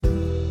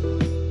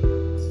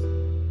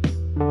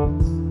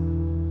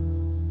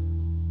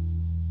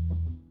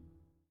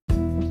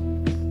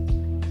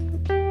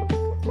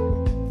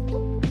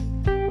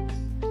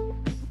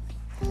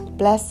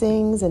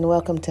Blessings and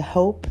welcome to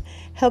Hope,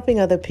 helping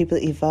other people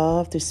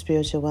evolve through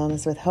spiritual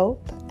wellness with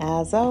hope.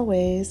 As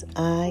always,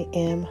 I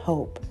am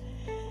Hope.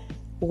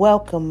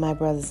 Welcome, my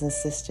brothers and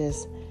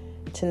sisters.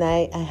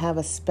 Tonight I have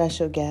a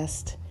special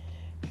guest.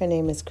 Her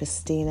name is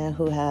Christina,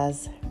 who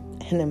has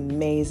an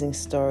amazing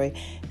story.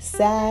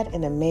 Sad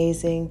and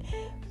amazing,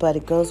 but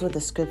it goes with the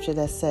scripture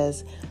that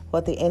says,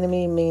 what the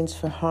enemy means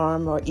for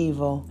harm or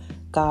evil,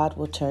 God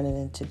will turn it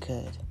into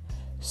good.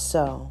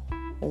 So,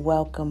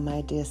 welcome,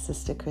 my dear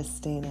sister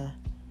Christina.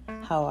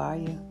 How are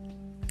you?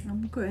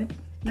 I'm good.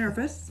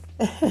 Nervous.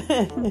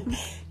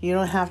 You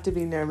don't have to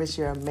be nervous.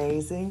 You're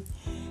amazing.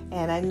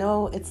 And I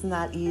know it's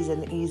not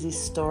an easy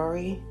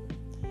story,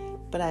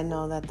 but I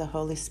know that the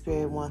Holy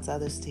Spirit wants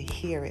others to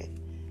hear it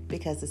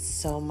because it's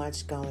so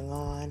much going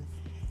on,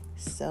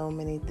 so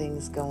many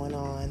things going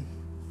on.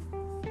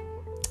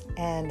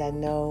 And I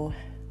know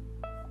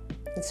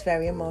it's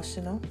very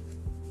emotional,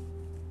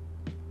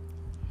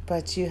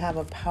 but you have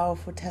a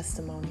powerful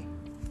testimony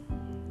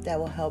that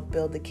will help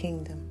build the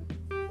kingdom.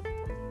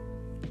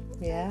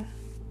 Yeah?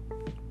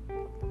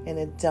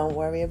 And don't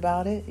worry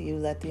about it. You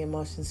let the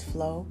emotions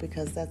flow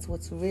because that's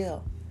what's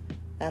real.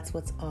 That's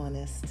what's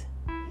honest.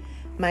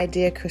 My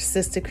dear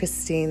sister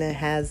Christina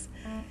has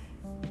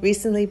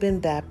recently been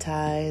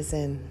baptized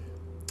and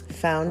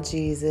found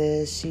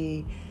Jesus.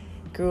 She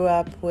grew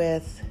up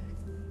with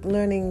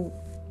learning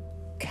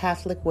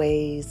Catholic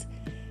ways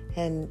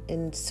and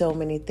in so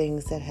many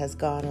things that has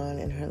gone on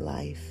in her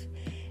life.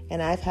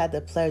 And I've had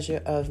the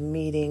pleasure of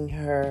meeting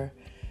her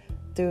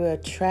through a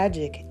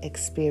tragic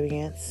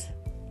experience.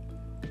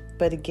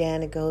 But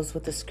again, it goes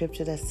with the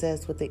scripture that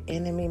says, what the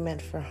enemy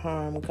meant for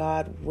harm,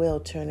 God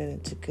will turn it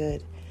into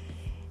good.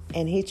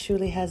 And he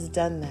truly has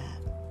done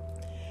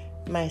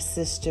that. My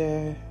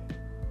sister,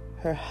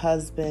 her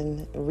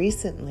husband,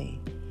 recently,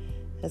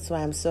 that's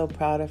why I'm so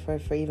proud of her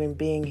for even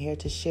being here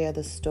to share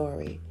the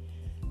story,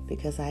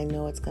 because I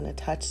know it's going to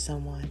touch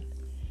someone.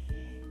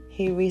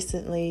 He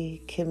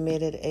recently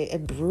committed a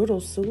brutal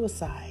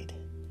suicide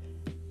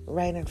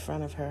right in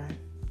front of her,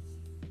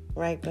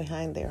 right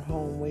behind their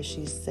home where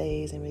she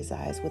stays and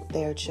resides with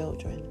their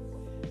children.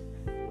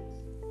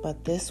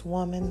 But this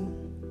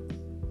woman,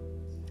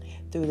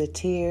 through the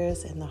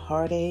tears and the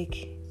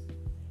heartache,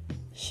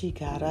 she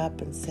got up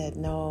and said,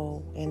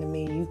 no,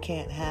 enemy, you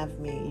can't have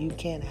me. You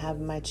can't have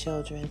my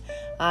children.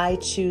 I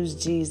choose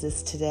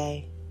Jesus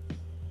today.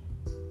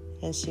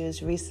 And she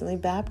was recently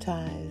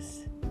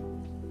baptized.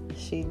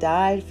 She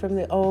died from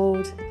the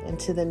old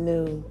into the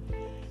new.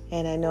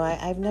 And I know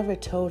I've never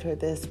told her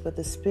this, but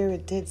the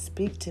Spirit did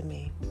speak to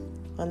me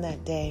on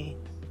that day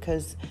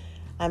because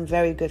I'm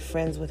very good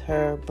friends with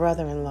her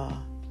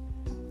brother-in-law.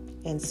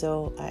 And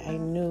so I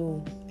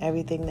knew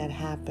everything that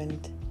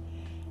happened.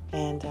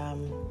 And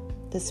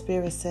the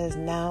Spirit says,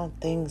 now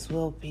things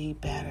will be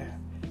better.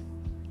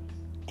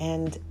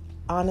 And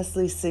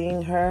honestly,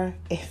 seeing her,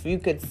 if you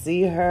could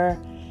see her,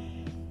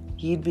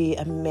 you'd be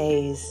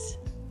amazed.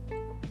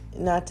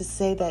 Not to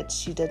say that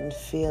she doesn't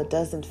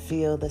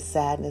feel the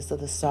sadness or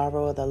the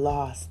sorrow or the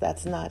loss.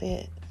 That's not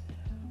it.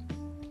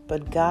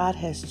 But God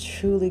has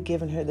truly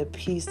given her the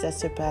peace that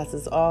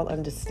surpasses all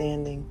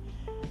understanding.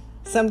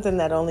 Something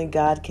that only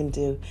God can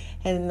do.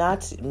 And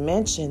not to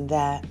mention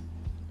that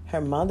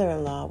her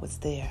mother-in-law was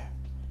there.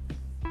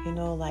 You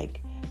know,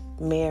 like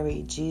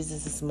Mary,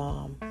 Jesus'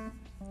 mom,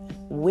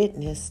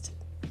 witnessed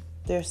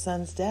their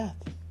son's death.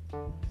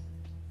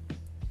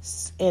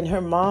 And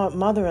her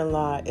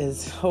mother-in-law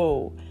is,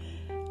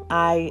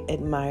 I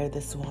admire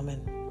this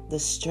woman, the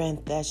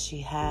strength that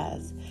she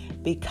has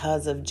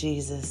because of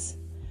Jesus,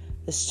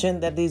 the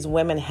strength that these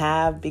women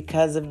have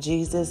because of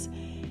Jesus.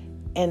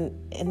 And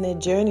their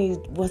journey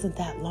wasn't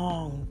that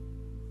long.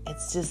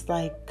 It's just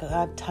like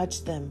God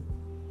touched them.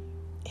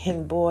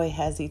 And boy,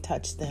 has he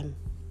touched them.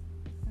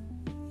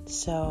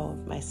 So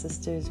my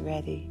sister is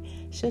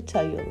ready. She'll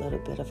tell you a little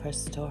bit of her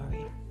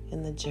story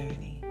in the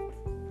journey.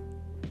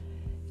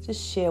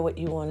 Just share what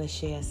you want to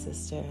share,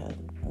 sister.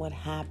 What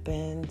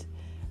happened,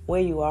 where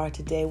you are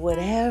today,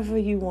 whatever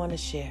you want to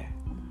share.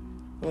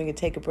 And we can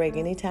take a break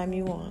anytime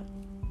you want.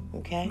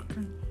 Okay?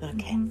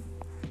 Okay. Mm-hmm.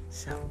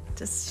 So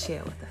just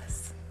share with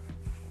us.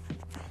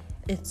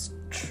 It's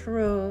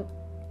true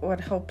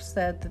what Hope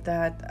said,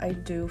 that I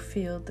do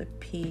feel the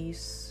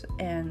peace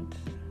and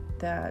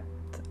that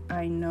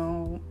I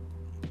know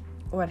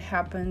what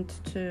happened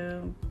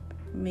to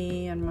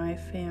me and my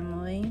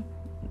family.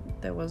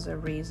 There was a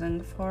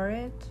reason for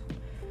it.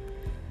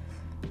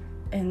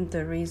 And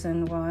the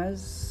reason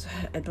was,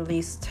 at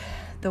least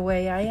the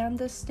way I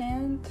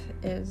understand,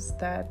 is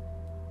that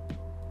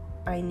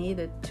I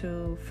needed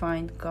to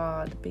find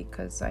God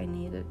because I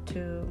needed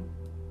to,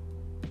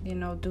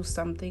 do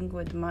something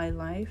with my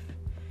life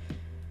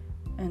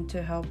and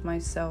to help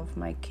myself,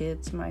 my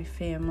kids, my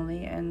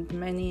family, and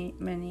many,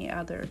 many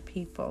other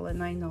people.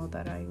 And I know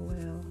that I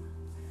will.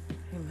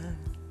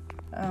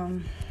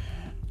 Amen.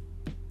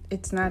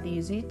 It's not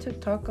easy to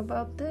talk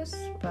about this,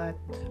 but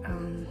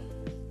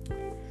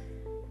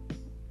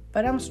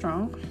I'm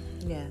strong.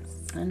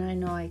 Yes. And I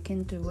know I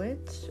can do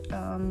it.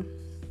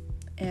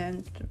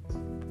 And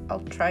I'll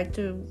try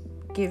to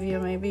give you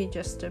maybe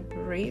just a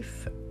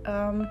brief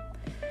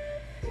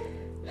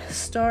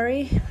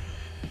story.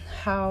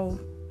 How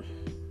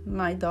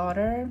my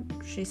daughter,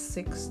 she's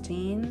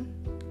 16,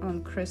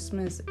 on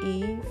Christmas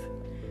Eve,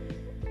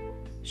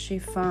 she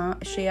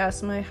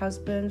asked my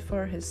husband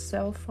for his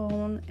cell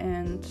phone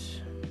and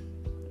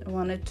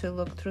wanted to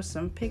look through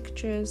some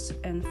pictures,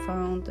 and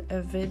found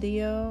a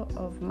video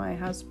of my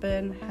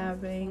husband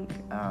having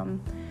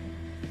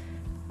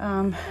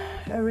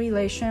a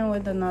relation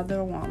with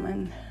another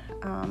woman,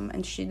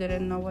 and she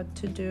didn't know what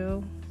to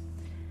do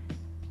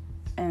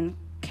and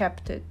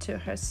kept it to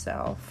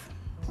herself.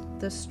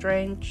 The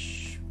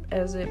strange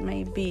as it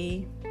may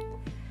be,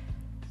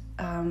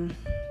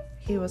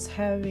 he was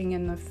having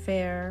an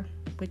affair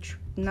which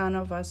none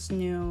of us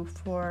knew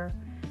for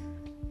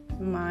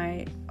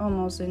my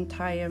almost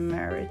entire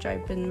marriage.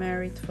 I've been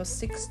married for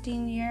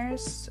 16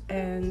 years,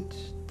 and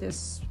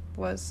this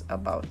was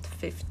about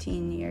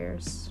 15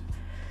 years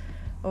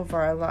of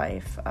our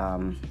life.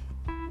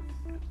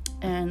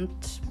 And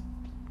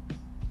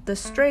the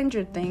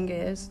stranger thing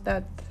is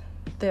that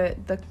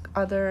the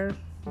other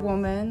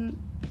woman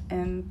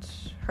and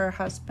her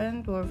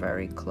husband were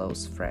very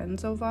close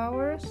friends of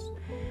ours,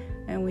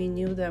 and we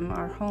knew them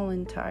our whole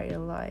entire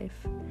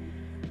life.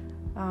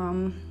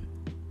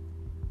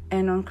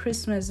 And on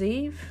Christmas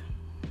Eve,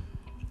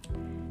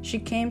 she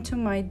came to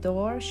my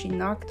door. She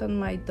knocked on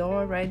my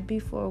door right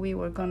before we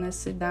were gonna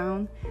sit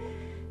down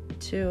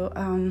to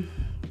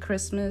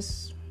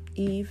Christmas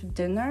Eve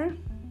dinner,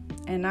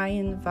 and I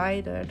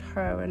invited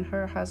her and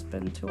her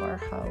husband to our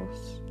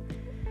house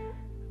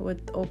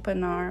with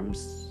open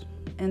arms.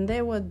 And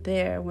they were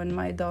there when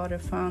my daughter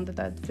found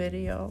that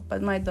video,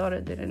 but my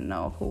daughter didn't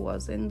know who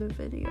was in the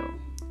video.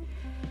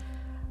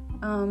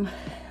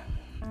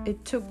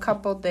 It took a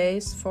couple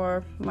days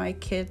for my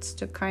kids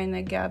to kind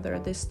of gather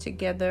this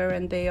together,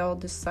 and they all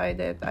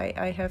decided,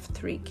 I have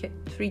three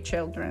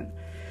children.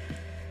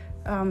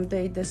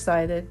 They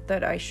decided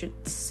that I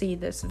should see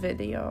this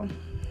video,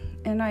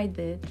 and I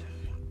did.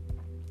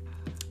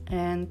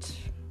 And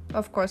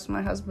of course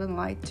my husband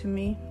lied to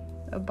me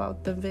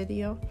about the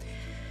video,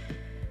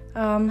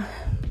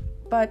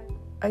 but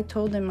I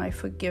told him I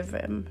forgive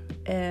him.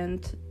 And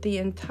the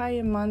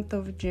entire month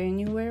of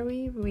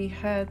January, we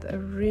had a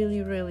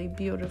really, really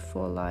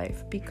beautiful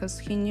life, because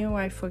he knew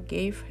I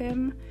forgave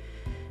him,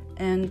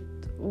 and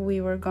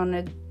we were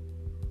gonna,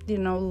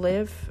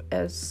 live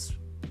as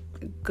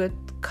a good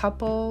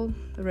couple,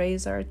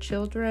 raise our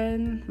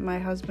children. My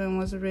husband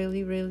was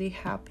really, really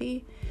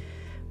happy.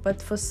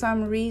 But for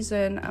some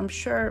reason, I'm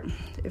sure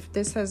if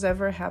this has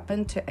ever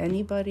happened to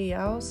anybody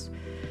else,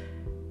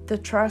 the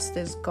trust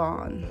is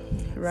gone,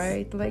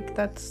 right? Like,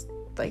 that's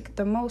like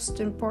the most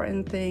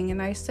important thing.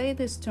 And I say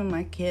this to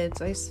my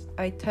kids.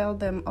 I tell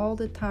them all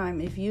the time,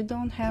 if you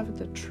don't have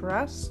the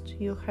trust,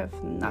 you have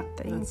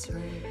nothing. That's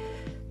right.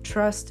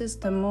 Trust is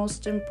the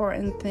most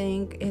important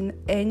thing in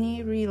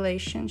any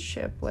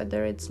relationship,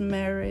 whether it's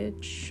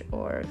marriage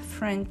or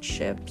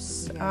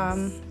friendships.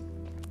 Yes.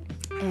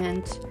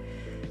 And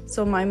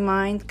so my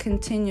mind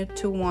continued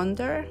to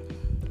wander,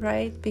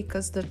 right?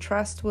 Because the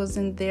trust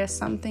wasn't there,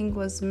 something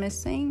was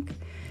missing.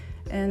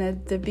 And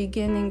at the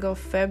beginning of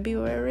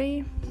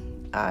February,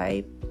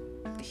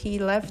 he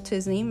left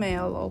his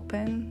email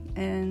open,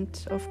 and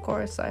of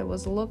course I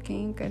was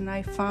looking, and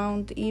I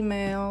found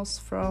emails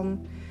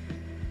from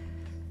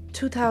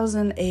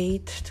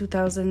 2008,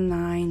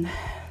 2009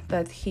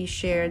 that he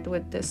shared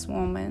with this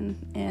woman,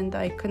 and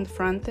I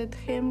confronted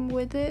him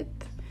with it,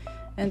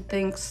 and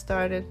things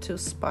started to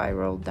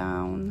spiral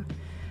down.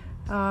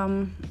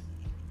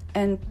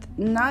 And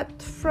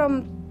not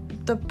from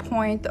the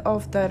point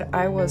of that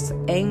I was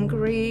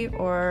angry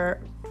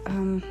or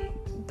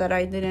that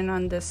I didn't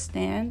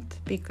understand,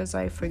 because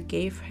I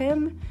forgave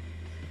him,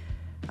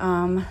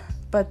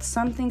 but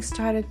something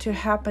started to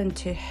happen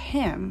to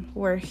him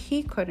where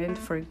he couldn't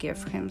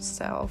forgive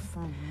himself.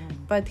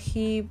 But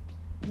he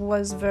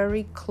was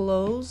very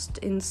closed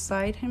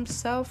inside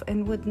himself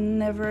and would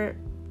never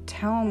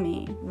tell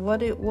me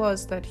what it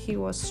was that he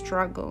was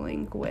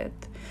struggling with.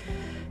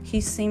 He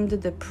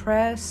seemed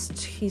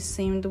depressed, he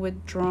seemed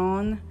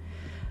withdrawn.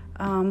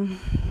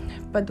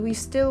 But we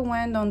still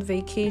went on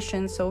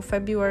vacation. So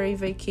February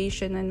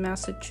vacation in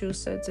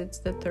Massachusetts, it's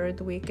the third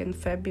week in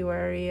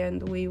February,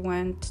 and we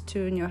went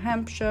to New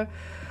Hampshire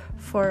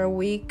for a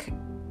week,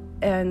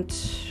 and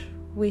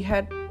we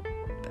had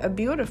a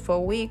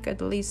beautiful week,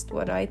 at least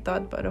what I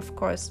thought. But of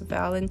course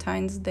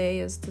Valentine's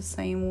Day is the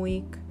same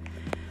week.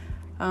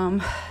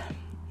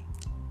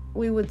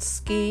 We would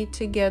ski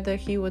together.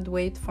 He would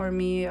wait for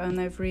me on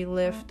every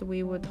lift.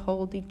 We would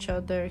hold each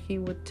other. He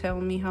would tell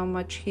me how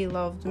much he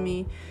loved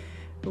me.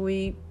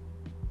 We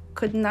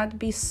could not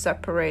be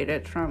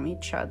separated from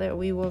each other.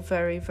 We were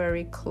very,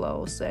 very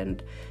close,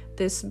 and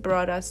this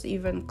brought us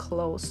even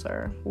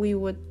closer. We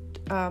would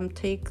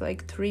take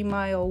like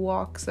 3-mile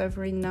walks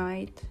every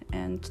night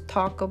and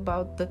talk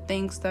about the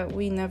things that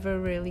we never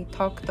really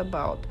talked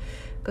about,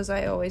 because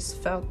I always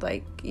felt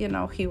like,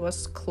 he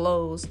was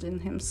closed in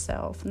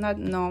himself, not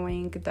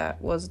knowing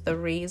that was the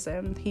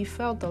reason. He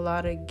felt a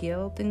lot of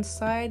guilt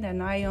inside,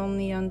 and I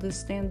only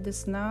understand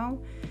this now.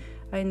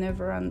 I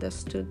never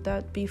understood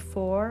that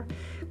before,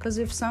 because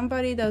if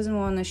somebody doesn't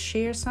want to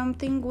share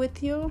something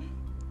with you,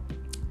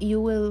 you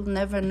will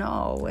never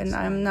know. And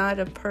I'm not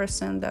a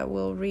person that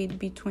will read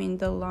between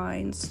the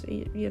lines.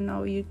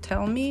 You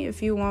tell me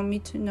if you want me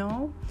to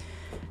know.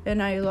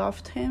 And I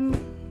loved him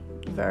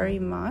very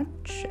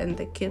much, and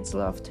the kids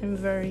loved him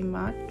very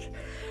much,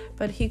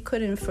 but he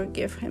couldn't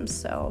forgive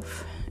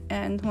himself.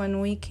 And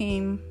when we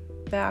came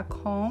back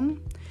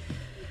home,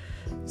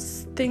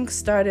 things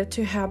started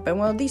to happen.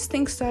 Well, these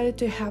things started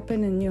to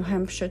happen in New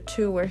Hampshire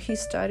too, where he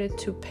started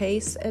to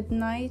pace at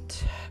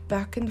night,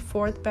 back and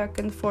forth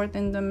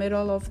in the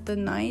middle of the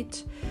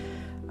night.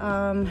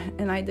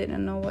 And I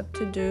didn't know what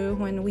to do.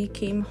 When we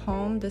came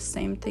home, the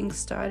same thing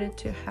started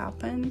to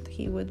happen.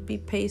 He would be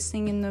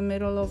pacing in the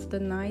middle of the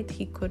night.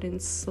 He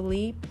couldn't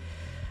sleep.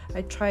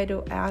 I tried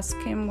to ask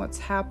him what's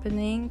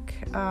happening.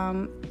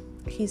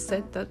 He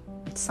said that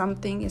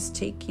something is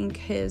taking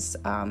his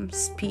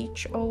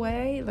speech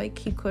away, like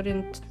he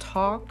couldn't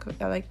talk,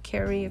 like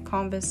carry a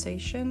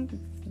conversation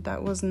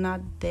that was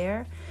not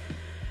there.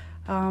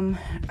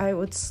 I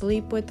would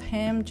sleep with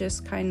him,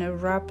 just kind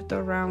of wrapped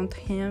around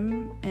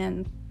him,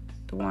 and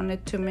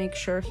wanted to make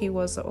sure he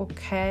was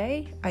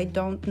okay. I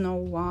don't know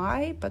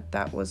why, but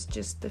that was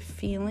just the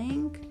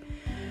feeling.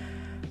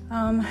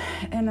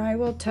 And I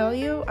will tell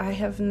you, I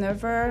have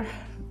never...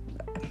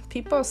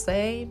 People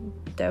say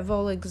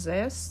devil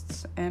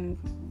exists, and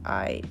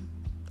I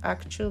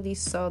actually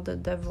saw the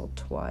devil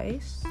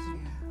twice.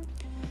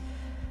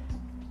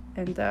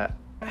 And that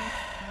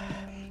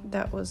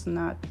was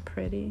not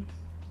pretty.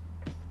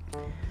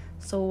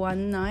 So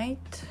one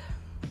night,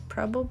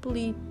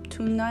 probably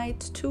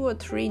 2 or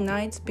 3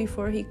 nights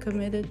before he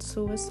committed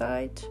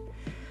suicide,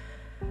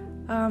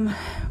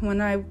 when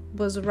I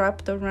was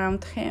wrapped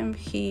around him,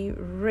 he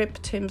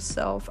ripped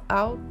himself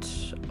out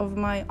of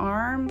my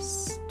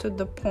arms to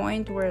the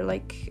point where,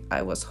 like,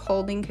 I was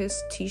holding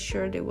his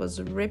t-shirt, it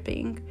was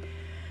ripping,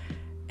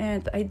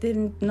 and I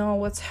didn't know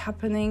what's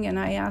happening. And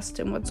I asked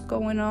him what's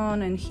going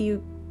on, and he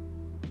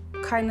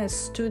kind of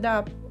stood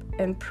up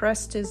and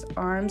pressed his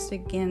arms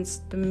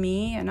against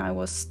me, and I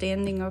was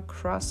standing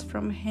across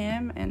from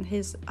him, and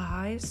his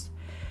eyes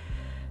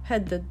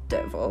had the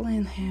devil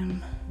in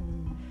him.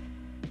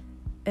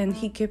 And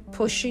he kept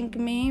pushing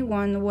me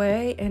one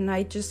way, and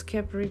I just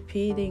kept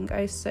repeating.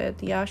 I said,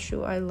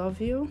 Yashu, I love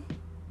you.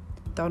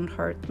 Don't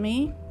hurt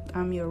me.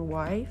 I'm your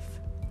wife.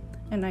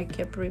 And I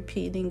kept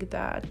repeating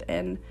that.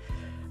 And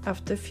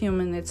after a few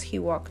minutes, he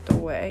walked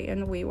away,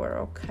 and we were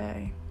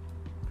okay.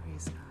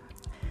 Praise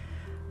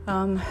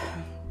God.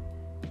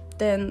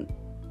 Then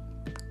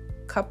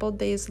a couple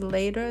days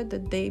later, the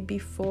day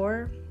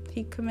before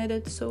he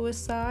committed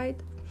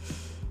suicide,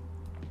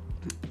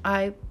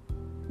 I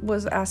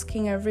was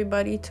asking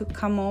everybody to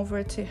come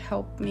over to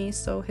help me.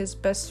 So his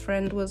best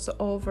friend was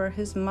over,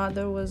 his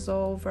mother was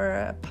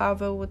over,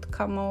 Pavel would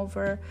come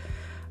over.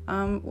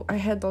 I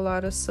had a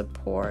lot of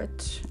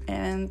support,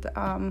 and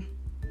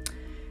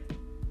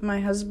my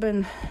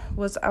husband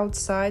was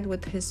outside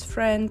with his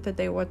friend, that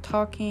they were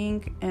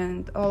talking,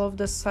 and all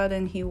of a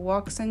sudden he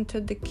walks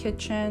into the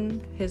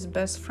kitchen. His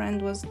best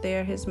friend was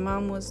there, his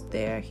mom was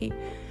there. He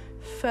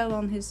fell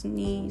on his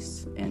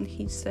knees, and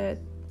he said,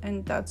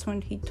 and that's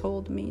when he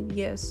told me,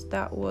 yes,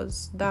 that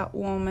was that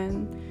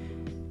woman.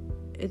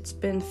 It's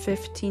been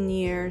 15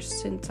 years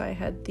since I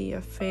had the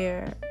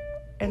affair.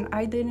 And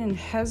I didn't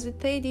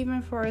hesitate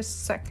even for a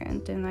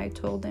second. And I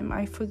told him,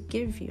 I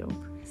forgive you.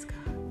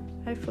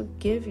 I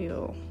forgive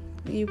you.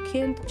 You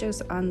can't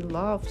just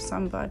unlove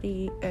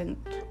somebody. And,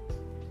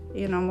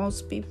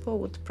 most people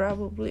would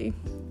probably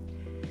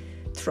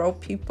throw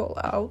people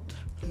out.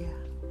 Yeah.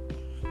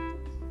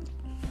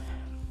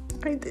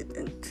 I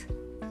didn't.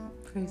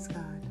 Praise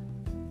God.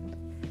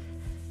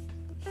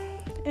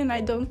 And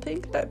I don't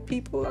think that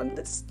people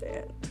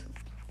understand.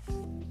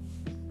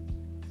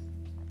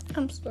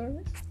 I'm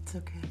sorry. It's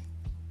okay.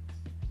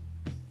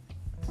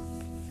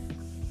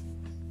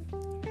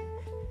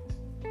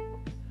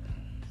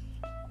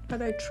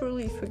 But I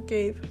truly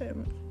forgave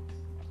him.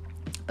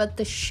 But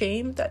the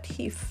shame that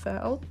he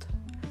felt,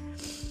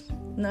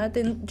 not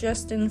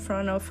just in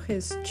front of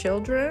his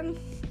children,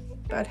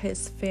 but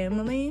his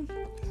family.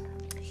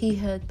 He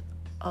had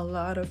a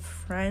lot of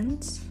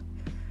friends,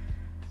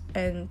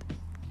 and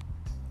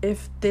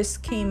if this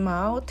came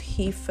out,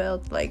 he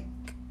felt like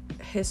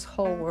his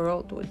whole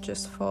world would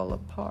just fall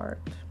apart,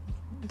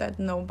 that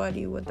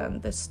nobody would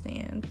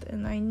understand.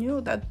 And I knew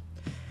that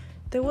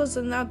there was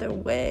another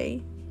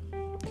way.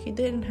 He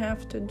didn't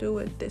have to do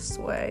it this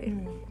way.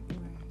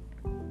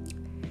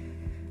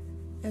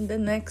 And the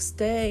next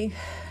day,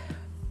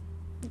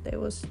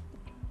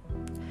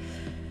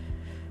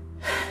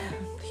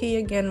 he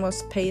again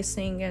was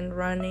pacing and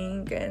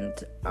running, and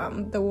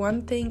the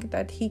one thing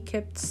that he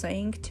kept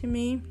saying to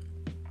me,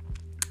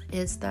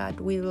 is that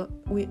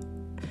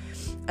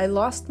I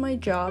lost my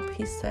job,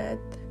 he said.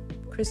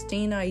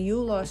 Christina,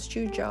 you lost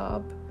your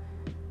job.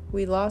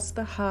 We lost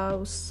the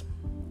house.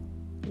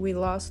 We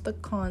lost the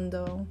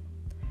condo.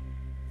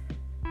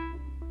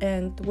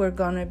 And we're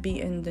gonna be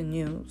in the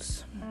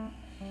news.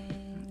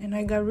 And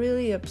I got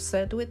really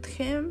upset with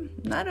him,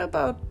 not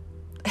about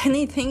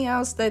anything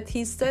else that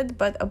he said,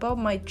 but about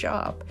my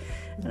job.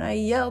 And I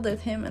yelled at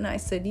him and I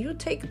said, you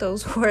take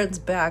those words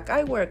back.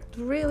 I worked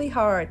really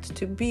hard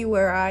to be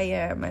where I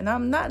am, and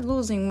I'm not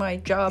losing my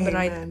job. Amen. And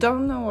I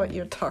don't know what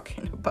you're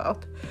talking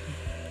about.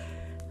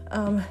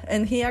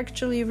 And he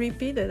actually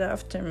repeated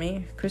after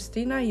me,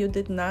 Christina, you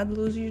did not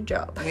lose your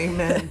job.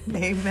 Amen.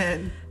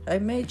 Amen. I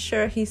made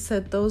sure he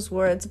said those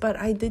words, but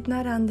I did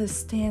not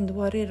understand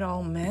what it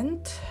all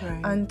meant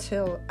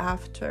until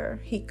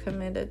after he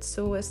committed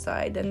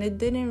suicide. And it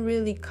didn't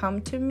really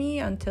come to me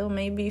until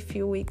maybe a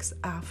few weeks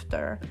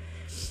after,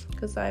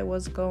 because I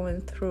was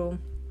going through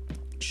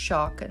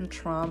shock and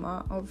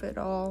trauma of it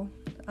all.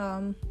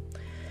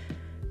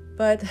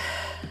 But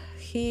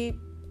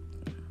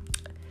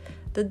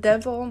the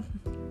devil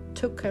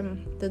took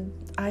him.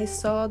 I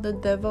saw the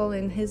devil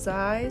in his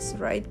eyes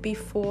right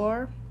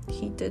before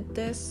he did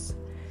this,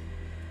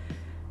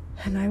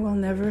 and I will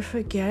never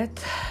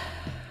forget.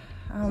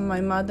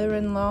 My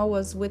mother-in-law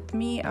was with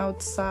me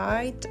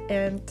outside,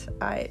 and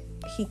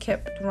he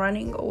kept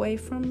running away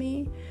from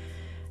me,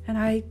 and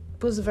I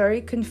was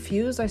very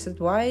confused. I said,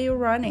 why are you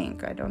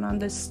running? I don't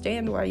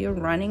understand why you're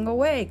running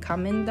away.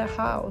 Come in the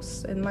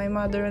house. And my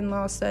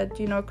mother-in-law said,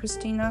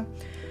 Christina,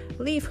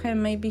 leave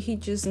him. Maybe he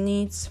just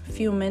needs a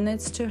few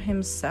minutes to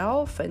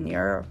himself, and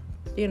you're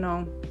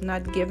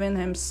not giving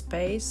him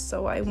space.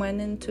 So I went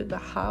into the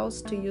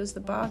house to use the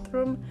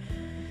bathroom,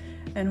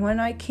 and when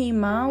I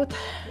came out,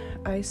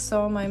 I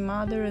saw my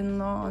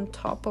mother-in-law on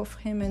top of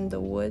him in the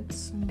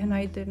woods, and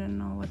I didn't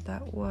know what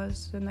that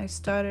was, and I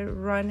started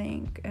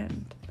running,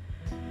 and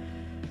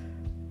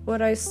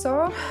what I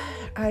saw,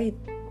 I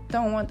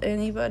don't want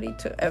anybody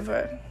to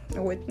ever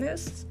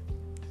witness.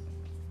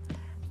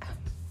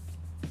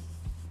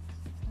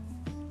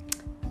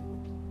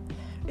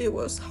 It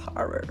was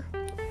horror.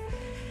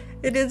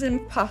 It is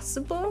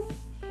impossible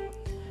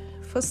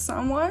for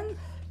someone,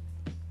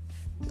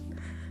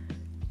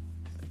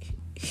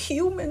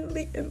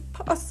 humanly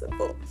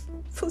impossible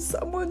for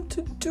someone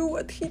to do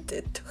what he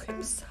did to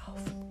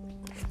himself.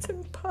 It's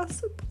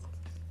impossible.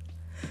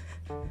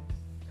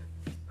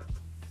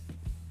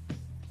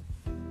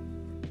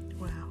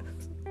 Wow.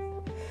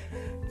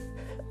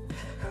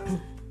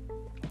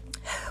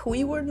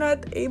 We were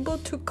not able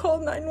to call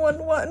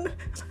 911.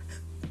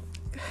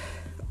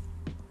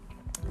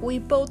 We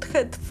both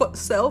had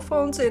cell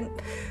phones, and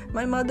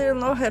my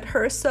mother-in-law had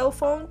her cell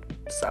phone.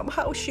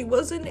 Somehow she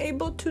wasn't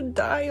able to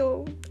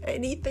dial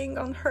anything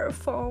on her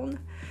phone.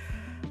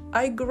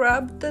 I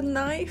grabbed the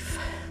knife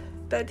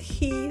that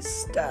he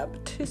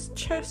stabbed his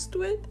chest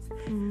with,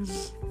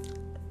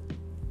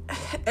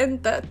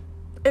 and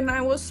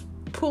I was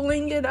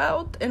pulling it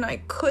out, and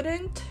I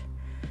couldn't.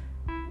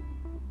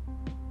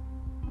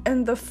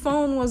 And the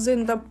phone was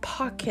in the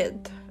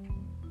pocket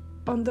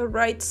on the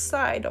right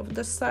side of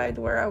the side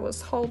where I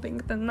was holding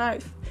the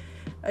knife.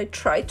 I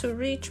tried to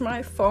reach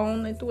my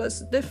phone. It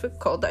was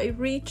difficult. I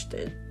reached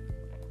it,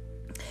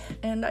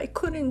 and I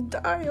couldn't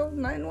dial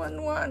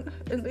 911,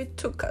 and it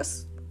took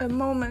us a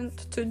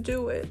moment to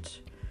do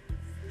it.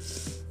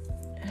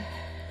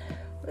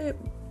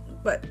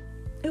 But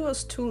it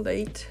was too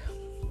late.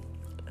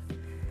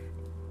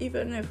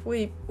 Even if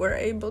we were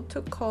able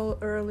to call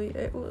early,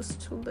 it was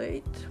too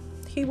late.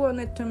 He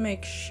wanted to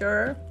make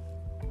sure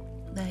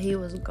that he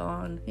was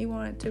gone. He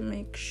wanted to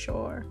make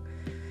sure.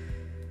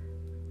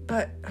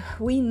 But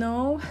we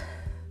know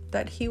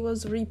that he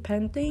was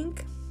repenting.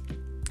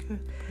 Good.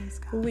 Praise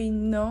God. We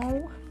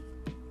know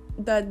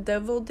that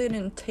devil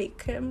didn't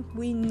take him.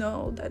 We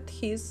know that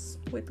he's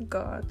with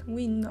God.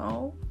 We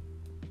know.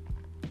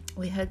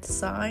 We had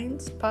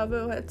signs.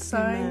 Pavel had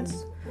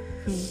signs.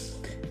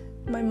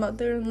 My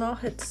mother-in-law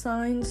had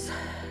signs.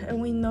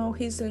 And we know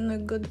he's in a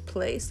good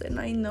place. And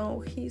I know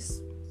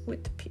he's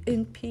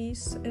in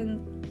peace.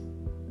 And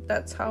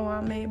that's how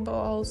I'm able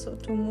also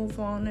to move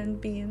on and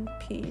be in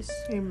peace.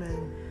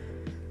 Amen.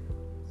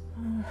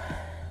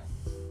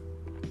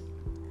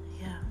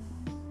 Yeah.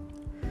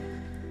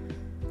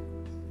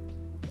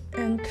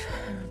 And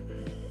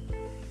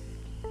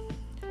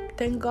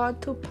thank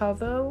God to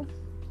Pavel.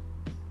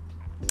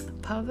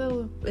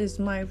 Pavel is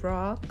my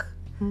rock.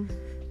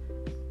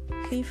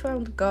 He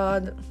found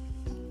God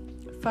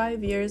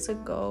 5 years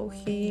ago.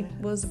 He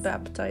was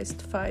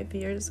baptized 5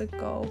 years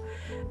ago.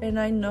 And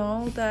I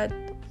know that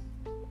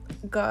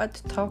God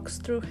talks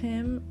through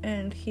him,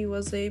 and he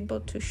was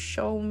able to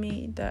show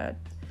me that,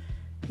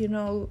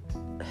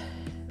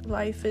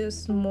 life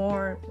is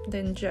more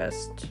than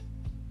just,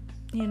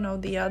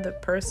 the other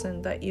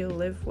person that you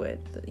live with.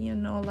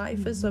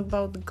 Life is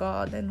about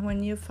God, and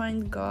when you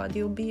find God,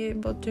 you'll be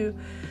able to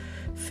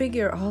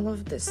figure all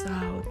of this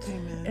out.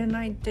 Amen. And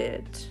I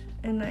did.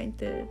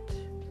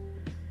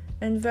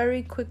 And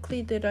very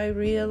quickly did I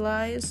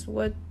realize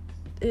what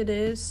it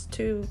is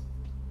to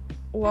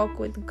walk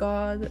with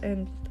God,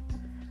 and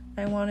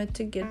I wanted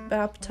to get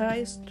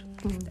baptized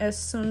as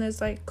soon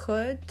as I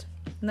could,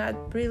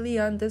 not really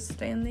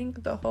understanding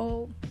the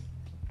whole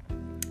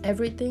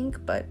everything,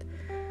 but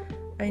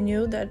I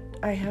knew that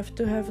I have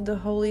to have the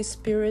Holy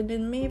Spirit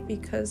in me,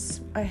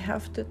 because I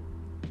have to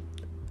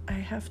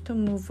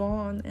move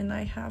on, and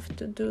I have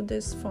to do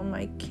this for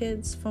my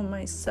kids, for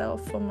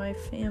myself, for my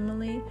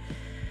family.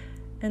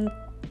 And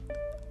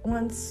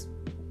once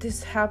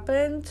this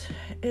happened,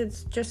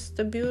 it's just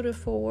a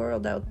beautiful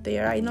world out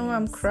there. I know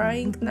I'm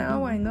crying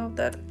now. I know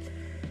that,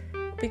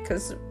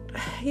 because,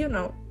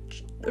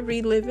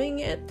 reliving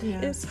it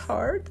is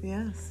hard.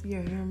 Yes,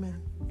 you're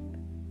human.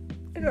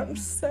 And I'm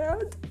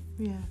sad.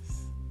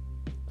 Yes.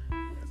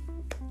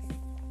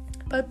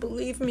 But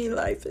believe me,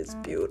 life is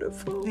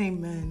beautiful.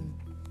 Amen.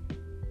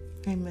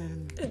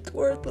 Amen. It's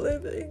worth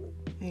living.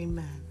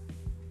 Amen.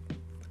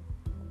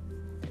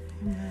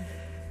 Amen.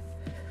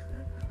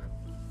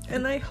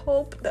 And I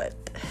hope that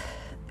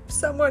if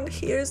someone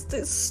hears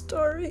this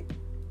story,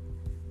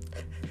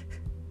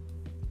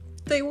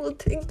 they will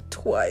think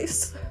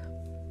twice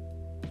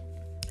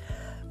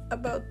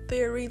about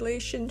their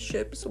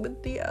relationships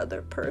with the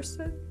other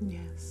person.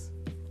 Yes.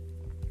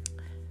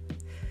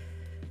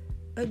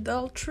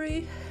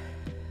 Adultery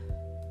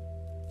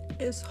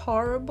is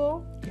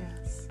horrible.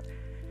 Yes.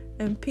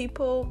 And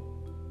people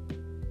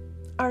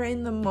are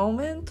in the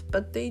moment,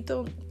 but they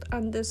don't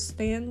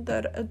understand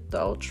that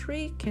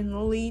adultery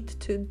can lead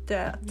to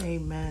death.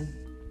 Amen.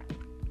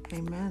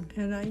 Amen.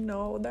 And I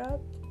know that.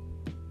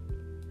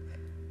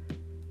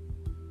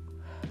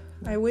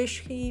 I wish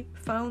he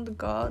found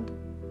God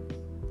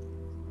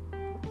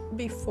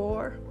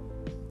before,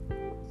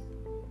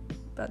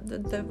 but the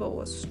devil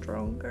was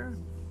stronger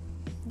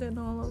than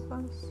all of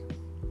us.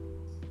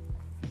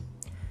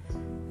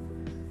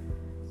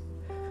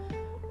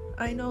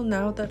 I know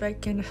now that I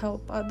can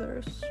help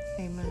others.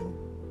 Amen.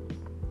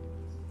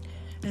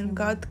 And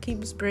God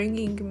keeps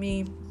bringing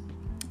me,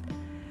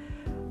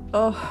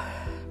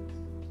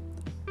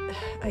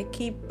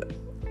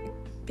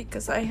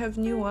 because I have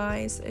new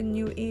eyes and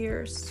new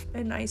ears,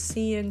 and I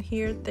see and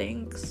hear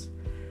things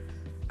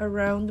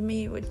around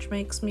me, which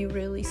makes me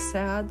really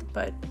sad,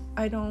 but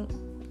I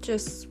don't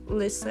just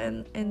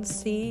listen and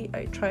see.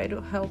 I try to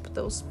help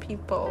those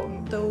people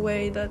the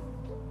way that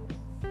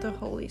the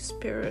Holy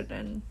Spirit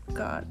and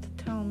God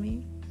tell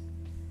me.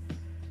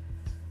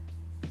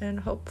 And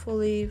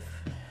hopefully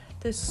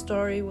this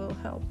story will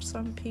help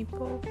some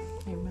people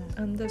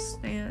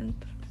understand.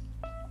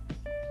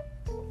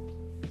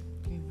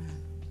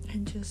 Amen.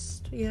 And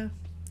just,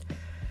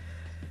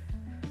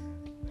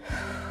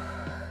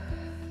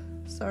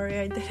 sorry,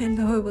 I didn't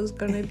know it was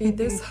going to be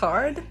this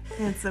hard.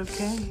 It's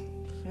okay.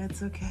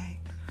 It's okay.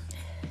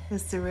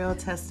 It's the real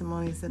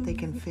testimonies that they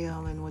can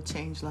feel and will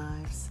change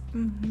lives.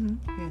 And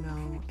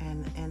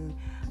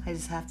I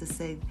just have to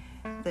say,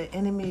 the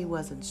enemy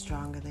wasn't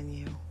stronger than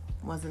you,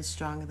 wasn't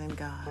stronger than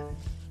God.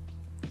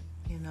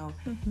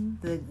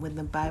 When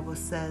the Bible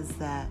says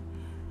that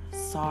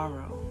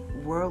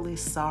worldly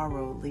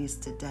sorrow leads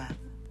to death,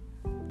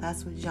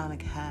 that's what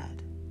Jonik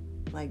had,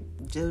 like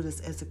Judas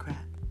Iscariot.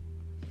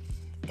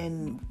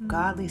 And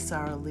godly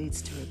sorrow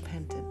leads to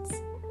repentance.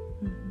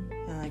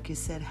 And like you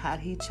said, had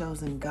he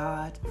chosen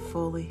God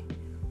fully,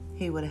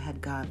 he would have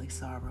had godly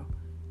sorrow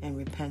and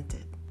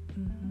repented.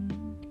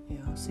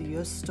 So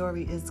your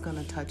story is going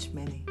to touch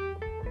many,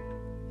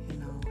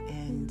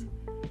 and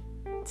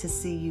to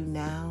see you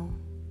now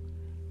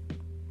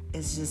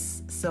is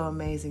just so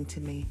amazing to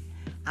me.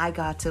 I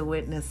got to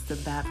witness the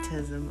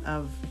baptism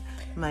of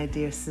my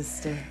dear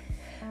sister,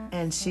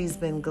 and she's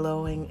been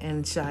glowing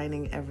and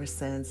shining ever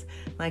since.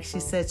 Like she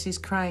said, she's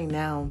crying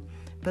now,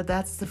 but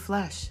that's the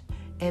flesh.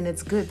 And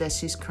it's good that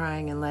she's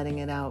crying and letting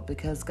it out,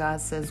 because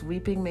God says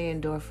weeping may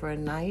endure for a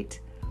night,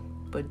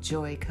 but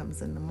joy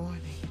comes in the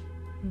morning.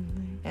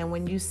 And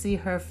when you see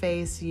her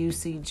face, you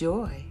see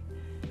joy.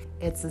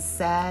 It's a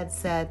sad,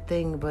 sad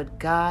thing, but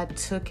God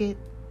took it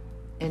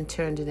and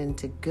turned it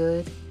into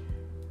good,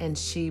 and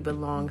she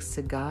belongs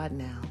to God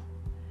now.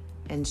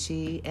 And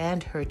she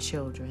and her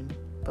children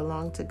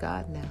belong to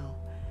God now.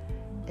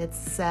 It's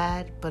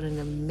sad, but an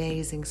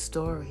amazing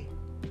story,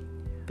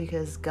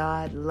 because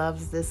God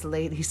loves this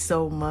lady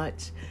so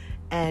much,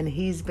 and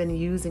he's been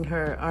using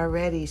her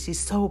already. She's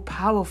so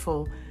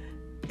powerful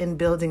in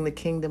building the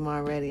kingdom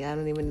already. I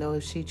don't even know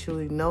if she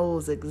truly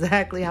knows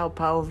exactly how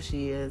powerful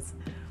she is,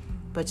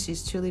 but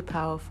she's truly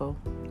powerful.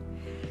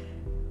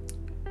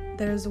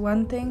 There's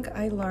one thing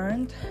I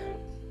learned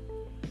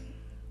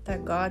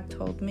that God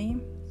told me,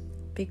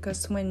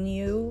 because when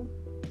you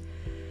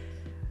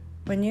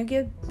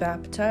get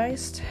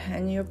baptized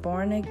and you're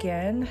born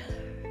again,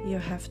 you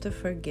have to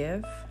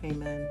forgive.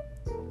 Amen.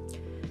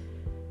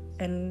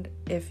 And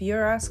if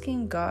you're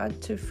asking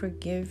God to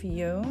forgive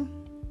you,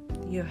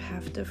 you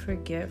have to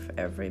forgive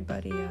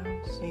everybody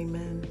else.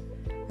 Amen.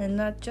 And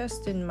not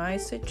just in my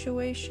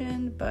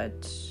situation,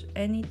 but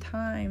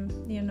anytime,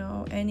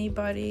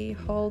 anybody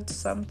holds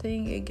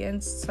something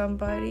against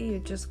somebody, you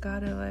just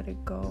gotta let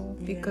it go.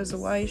 Because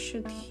why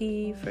should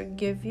he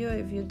forgive you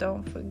if you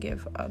don't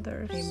forgive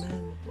others?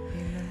 Amen.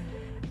 Amen.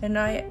 And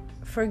I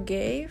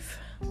forgave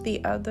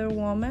the other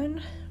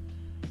woman,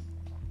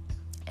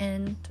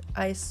 and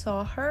I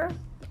saw her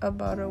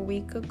about a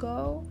week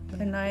ago,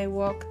 and I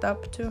walked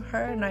up to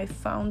her and I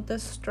found the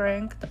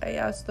strength. I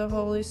asked the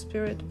Holy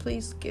Spirit,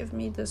 please give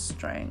me the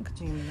strength.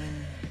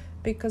 Amen.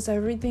 Because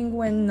everything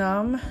went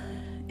numb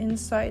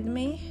inside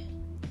me.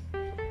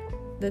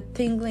 The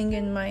tingling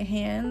in my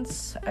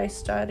hands, I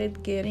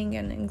started getting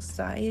an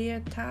anxiety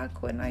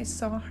attack when I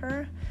saw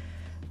her.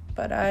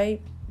 But I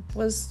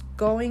was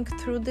going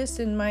through this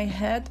in my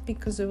head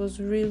because it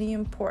was really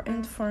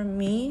important for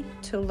me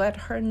to let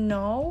her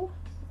know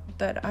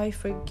that I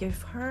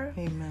forgive her.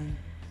 Amen.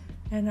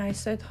 And I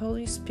said,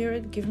 Holy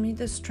Spirit, give me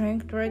the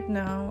strength right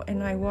now.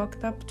 And I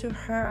walked up to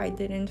her. I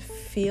didn't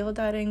feel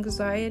that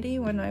anxiety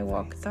when I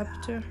walked up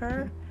to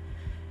her.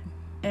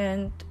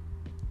 And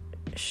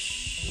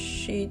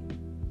she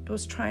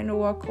was trying to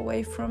walk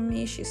away from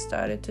me. She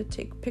started to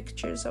take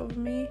pictures of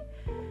me.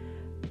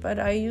 But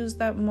I used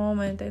that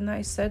moment and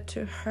I said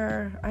to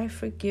her, I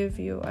forgive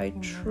you. I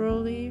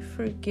truly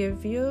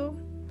forgive you.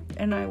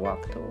 And I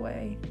walked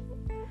away.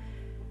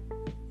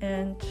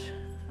 And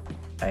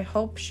I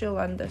hope she'll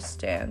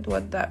understand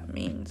what that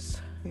means.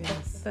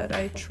 Yes. That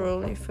I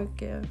truly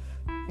forgive.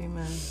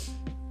 Amen.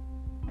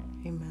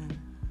 Amen.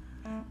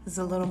 There's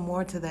a little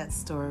more to that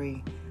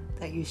story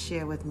that you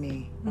share with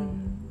me,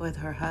 with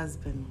her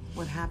husband.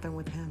 What happened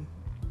with him?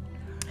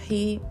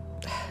 He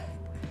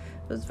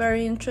was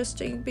very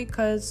interesting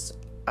because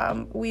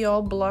we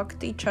all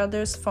blocked each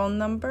other's phone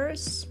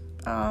numbers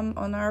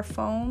on our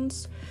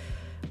phones,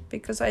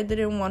 because I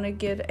didn't want to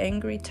get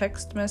angry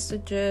text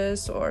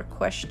messages or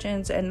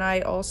questions, and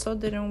I also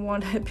didn't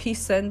want to be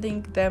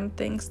sending them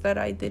things that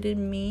I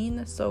didn't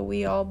mean, so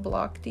we all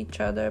blocked each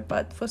other.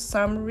 But for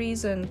some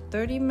reason,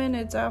 30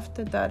 minutes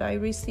after that, I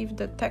received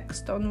a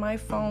text on my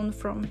phone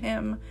from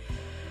him,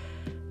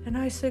 and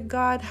I said,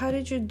 God, how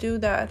did you do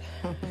that?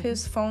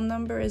 His phone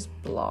number is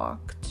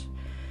blocked.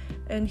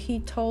 And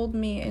he told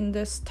me in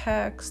this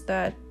text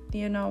that,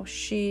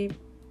 she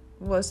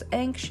was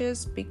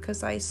anxious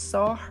because I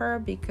saw her,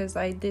 because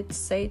I did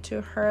say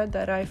to her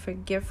that I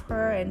forgive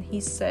her, and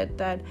he said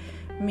that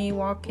me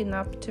walking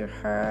up to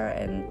her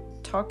and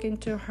talking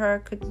to her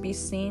could be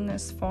seen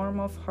as form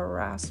of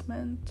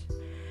harassment.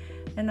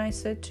 And I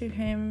said to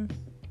him,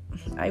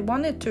 I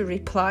wanted to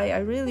reply, I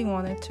really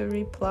wanted to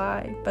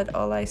reply, but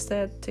all I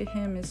said to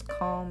him is,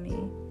 call me.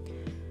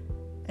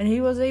 And he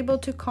was able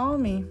to call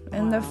me,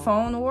 and the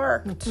phone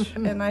worked.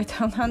 And I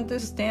don't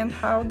understand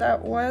how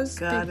that was.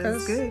 God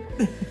because is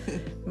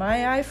good. my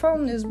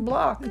iPhone is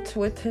blocked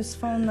with his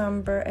phone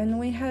number, and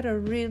we had a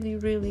really,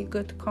 really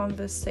good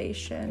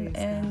conversation.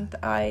 Praise and God.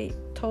 I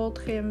told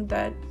him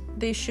that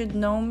they should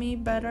know me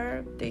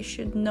better. They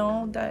should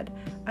know that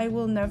I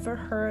will never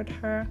hurt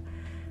her.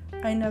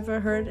 I never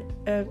hurt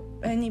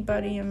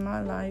anybody in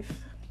my life.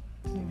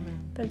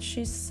 Amen. That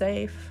she's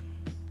safe.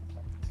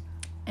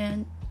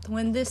 And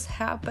when this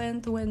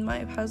happened, when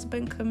my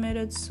husband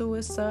committed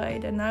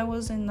suicide and I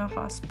was in the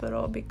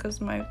hospital because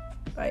my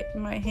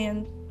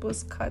hand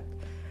was cut,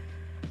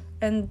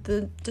 and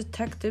the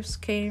detectives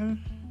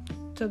came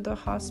to the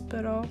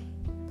hospital,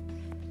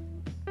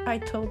 I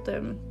told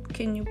them,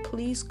 can you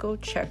please go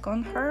check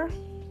on her?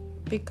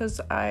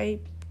 Because I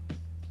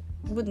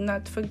would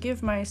not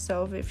forgive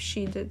myself if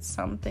she did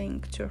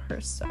something to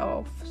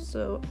herself.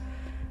 So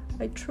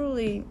I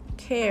truly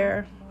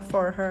care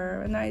for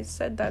her, and I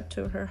said that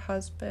to her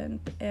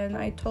husband, and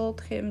I told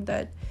him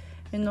that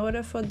in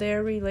order for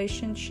their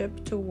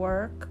relationship to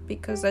work,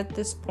 because at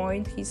this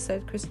point he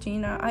said,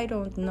 Christina, I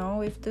don't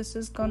know if this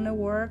is gonna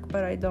work,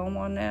 but I don't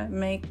want to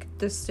make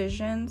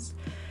decisions.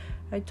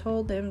 I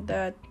told him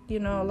that,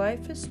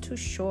 life is too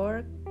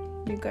short.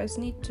 You guys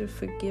need to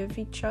forgive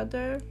each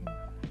other,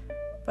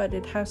 but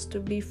it has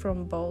to be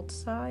from both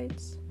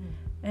sides,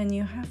 and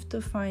you have to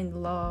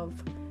find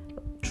love,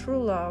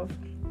 true love.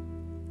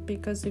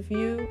 Because if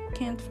you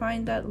can't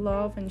find that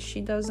love and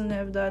she doesn't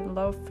have that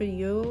love for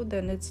you,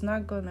 then it's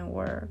not gonna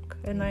work.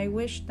 And I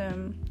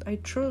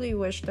truly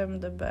wish them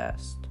the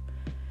best,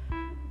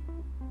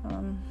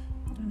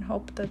 and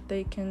hope that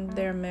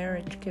their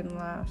marriage can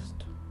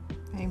last.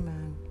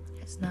 Amen.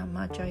 It's not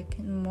much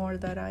more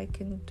that I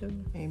can do.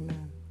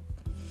 Amen.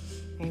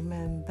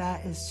 Amen.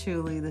 That is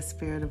truly the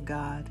Spirit of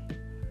God.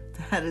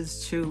 That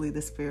is truly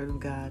the Spirit of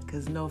God,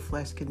 because no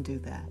flesh can do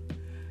that.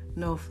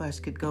 No flesh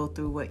could go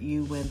through what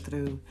you went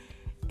through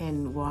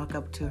and walk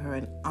up to her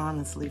and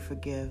honestly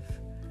forgive.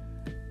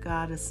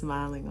 God is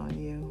smiling on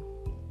you.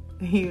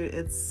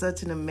 It's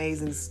such an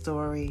amazing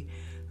story.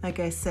 Like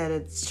I said,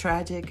 it's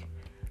tragic,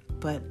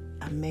 but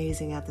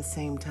amazing at the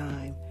same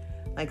time.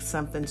 Like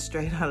something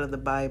straight out of the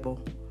Bible.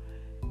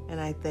 And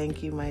I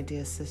thank you, my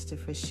dear sister,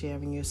 for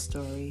sharing your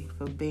story,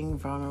 for being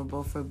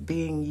vulnerable, for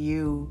being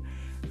you,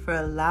 for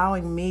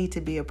allowing me to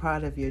be a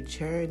part of your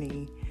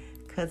journey.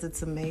 because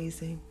it's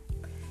amazing.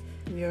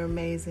 You're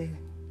amazing.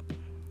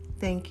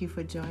 Thank you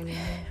for joining me.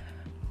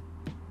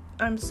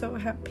 I'm so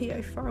happy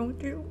I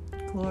found you.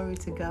 Glory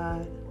to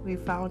God. We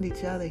found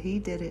each other. He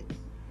did it.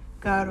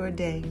 God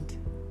ordained.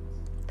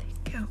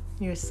 Thank you.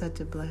 You're such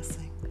a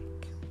blessing.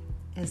 Thank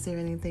you. Is there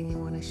anything you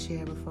want to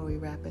share before we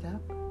wrap it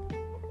up?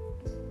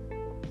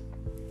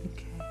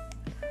 Okay.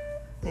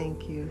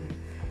 Thank you.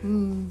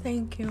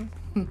 Thank you.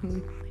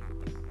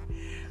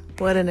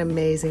 What an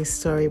amazing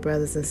story,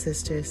 brothers and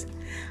sisters.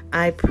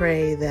 I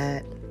pray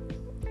that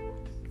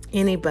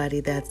anybody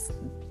that's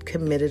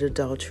committed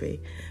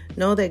adultery,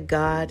 know that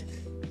God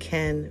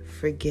can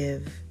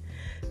forgive,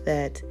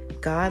 that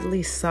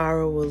godly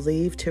sorrow will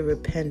lead to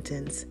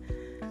repentance.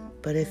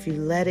 But if you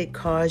let it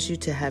cause you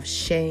to have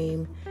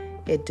shame,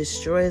 it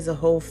destroys a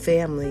whole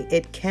family.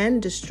 It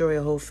can destroy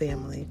a whole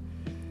family.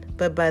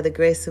 But by the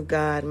grace of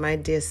God, my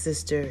dear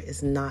sister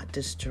is not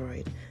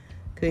destroyed,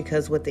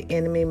 because what the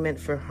enemy meant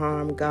for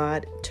harm,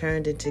 God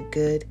turned into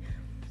good.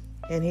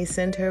 And he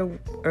sent her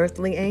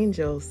earthly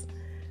angels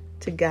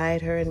to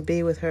guide her and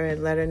be with her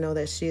and let her know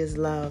that she is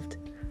loved.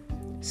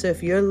 So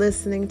if you're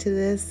listening to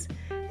this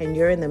and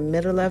you're in the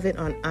middle of it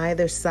on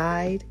either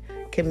side,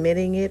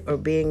 committing it or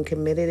being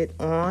committed it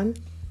on,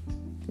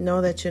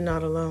 know that you're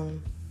not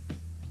alone.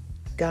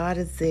 God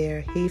is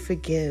there. He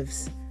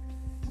forgives.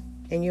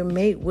 And your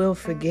mate will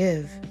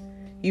forgive.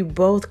 You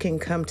both can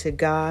come to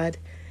God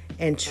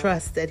and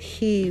trust that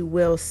He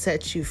will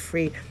set you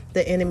free.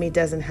 The enemy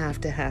doesn't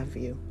have to have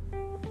you.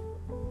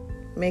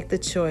 Make the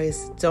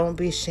choice. Don't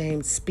be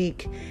ashamed.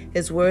 Speak.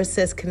 His word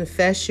says,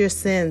 confess your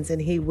sins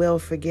and He will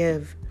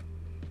forgive.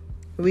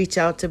 Reach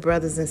out to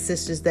brothers and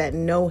sisters that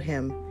know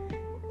Him,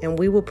 and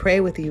we will pray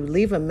with you.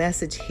 Leave a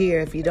message here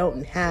if you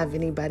don't have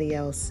anybody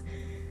else.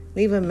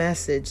 Leave a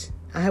message.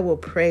 I will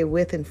pray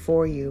with and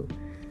for you.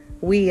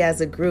 We as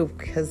a group,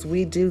 because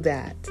we do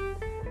that.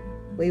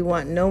 We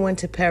want no one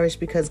to perish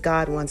because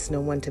God wants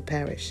no one to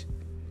perish.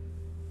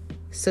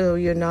 So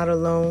you're not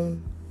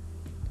alone.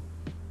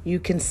 You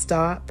can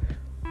stop.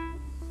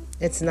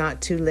 It's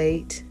not too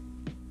late.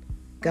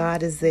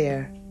 God is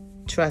there.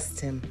 Trust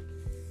Him.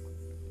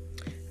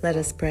 Let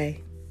us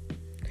pray.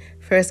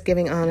 First,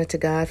 giving honor to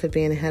God for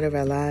being ahead of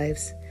our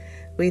lives.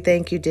 We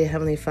thank you, dear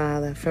Heavenly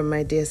Father, for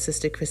my dear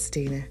sister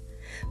Christina.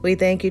 We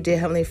thank you, dear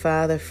Heavenly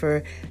Father,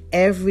 for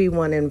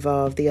everyone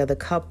involved, the other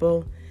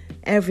couple,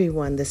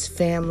 everyone, this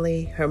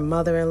family, her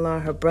mother-in-law,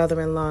 her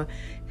brother-in-law,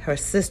 her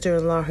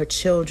sister-in-law, her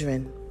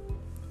children.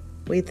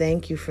 We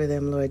thank you for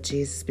them, Lord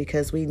Jesus,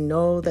 because we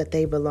know that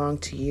they belong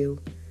to you.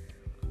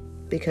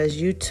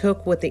 Because you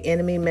took what the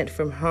enemy meant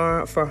for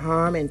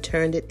harm and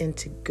turned it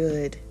into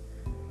good.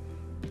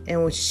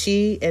 And when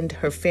she and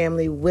her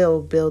family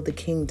will build the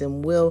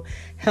kingdom, will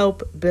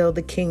help build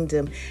the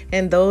kingdom.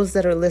 And those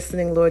that are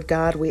listening, Lord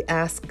God, we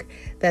ask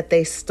that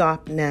they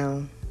stop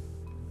now.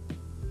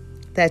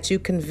 That you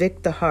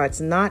convict the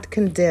hearts, not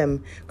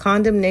condemn.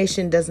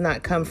 Condemnation does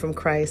not come from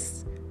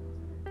Christ.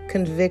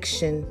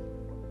 Conviction,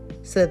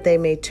 so that they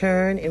may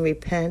turn and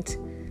repent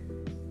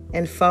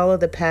and follow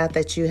the path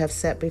that you have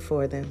set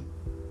before them.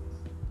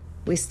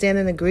 We stand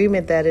in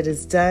agreement that it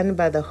is done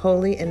by the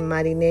holy and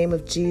mighty name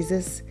of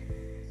Jesus.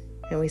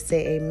 And we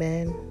say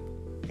amen,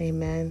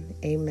 amen,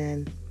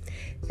 amen.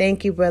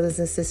 Thank you, brothers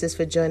and sisters,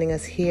 for joining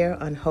us here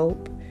on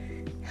Hope,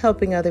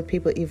 helping other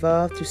people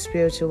evolve through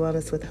spiritual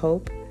wellness with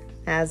hope.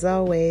 As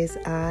always,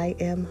 I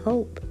am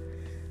Hope.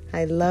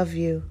 I love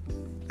you.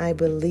 I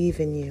believe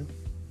in you.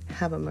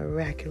 Have a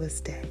miraculous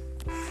day.